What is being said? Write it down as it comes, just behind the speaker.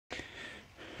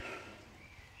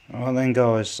Alright then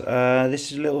guys,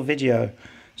 this is a little video.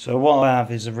 So what I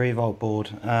have is a revolt board.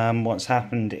 What's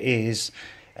happened is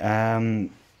my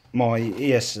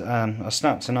I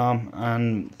snapped an arm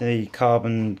and the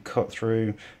carbon cut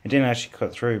through. It didn't actually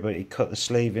cut through, but it cut the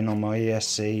sleeving on my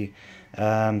ESC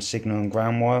signal and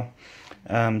ground wire.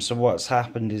 So what's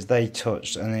happened is they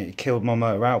touched and it killed my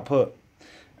motor output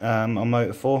on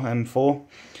motor 4,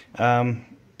 M4.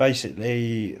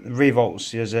 Basically,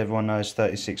 revolts, as everyone knows,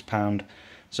 £36.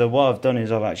 So what I've done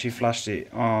is I've actually flashed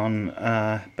it on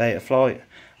Betaflight.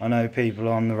 I know people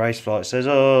on the race flight says,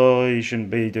 oh, you shouldn't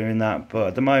be doing that, but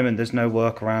at the moment there's no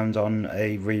workaround on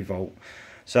a revolt.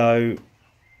 So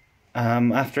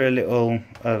after a little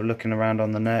looking around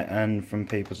on the net and from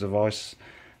people's advice,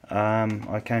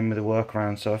 I came with a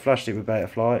workaround. So I flashed it with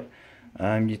Betaflight.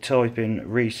 You type in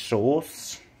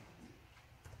resource,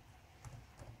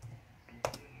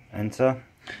 enter.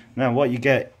 Now what you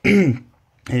get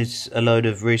is a load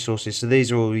of resources. So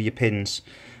these are all your pins.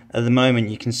 At the moment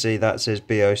you can see that says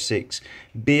B06.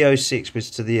 B06 was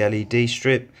to the LED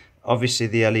strip. Obviously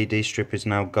the LED strip is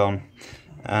now gone.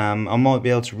 I might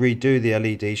be able to redo the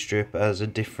LED strip as a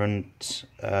different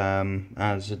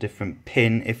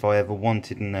pin if I ever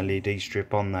wanted an LED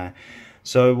strip on there.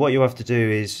 So what you have to do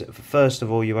is, first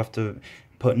of all, you have to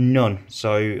put none.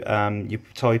 So you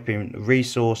type in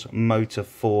resource motor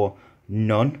 4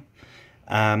 none.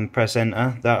 Press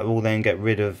enter. That will then get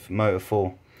rid of motor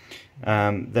 4.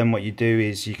 Then what you do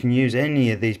is you can use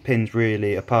any of these pins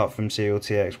really, apart from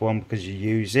CLTX1 because you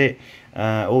use it.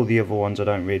 All the other ones I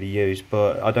don't really use,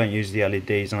 but I don't use the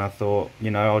LEDs, and I thought,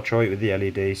 you know, I'll try it with the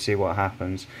LED, see what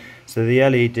happens. So the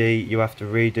LED you have to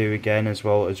redo again, as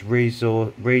well as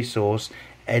resource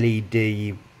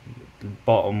LED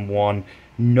bottom one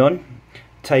none.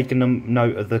 Take a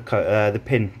note of the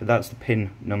pin, but that's the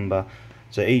pin number.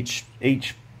 So each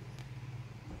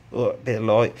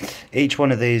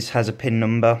one of these has a pin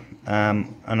number,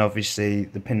 and obviously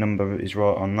the pin number is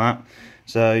right on that.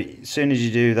 So as soon as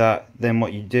you do that, then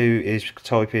what you do is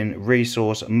type in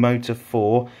resource motor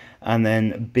 4 and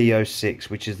then B06,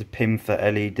 which is the pin for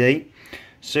LED. As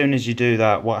soon as you do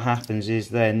that, what happens is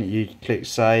then you click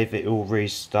save, it will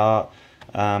restart.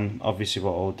 Obviously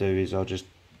what I'll do is I'll just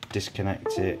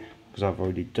disconnect it because I've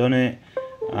already done it.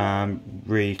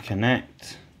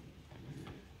 Reconnect.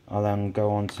 I'll then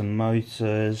go on to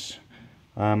motors.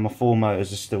 My 4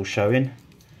 motors are still showing.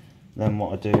 Then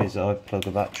what I do is I plug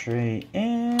a battery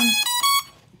in.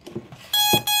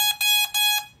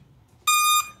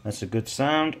 That's a good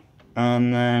sound.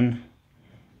 And then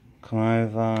come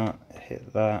over,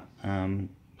 hit that,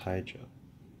 page up.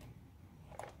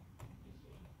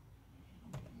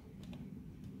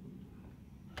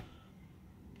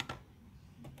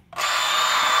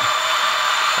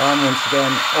 Once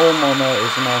again, all my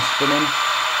motors are now spinning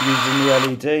using the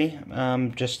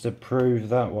LED. Just to prove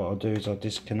that, what I'll do is I'll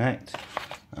disconnect,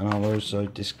 and I'll also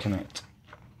disconnect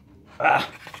my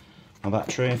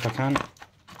battery if I can.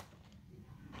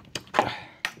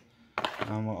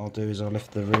 And what I'll do is I'll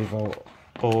lift the revolt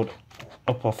board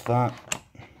up off that,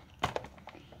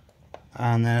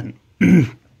 and then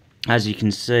as you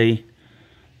can see,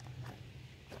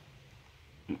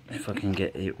 if I can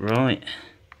get it right,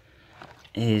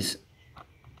 is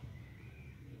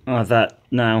that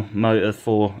now motor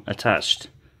 4 attached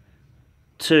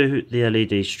to the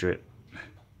LED strip.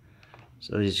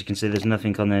 So as you can see, there's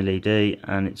nothing on the LED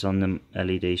and it's on the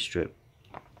LED strip.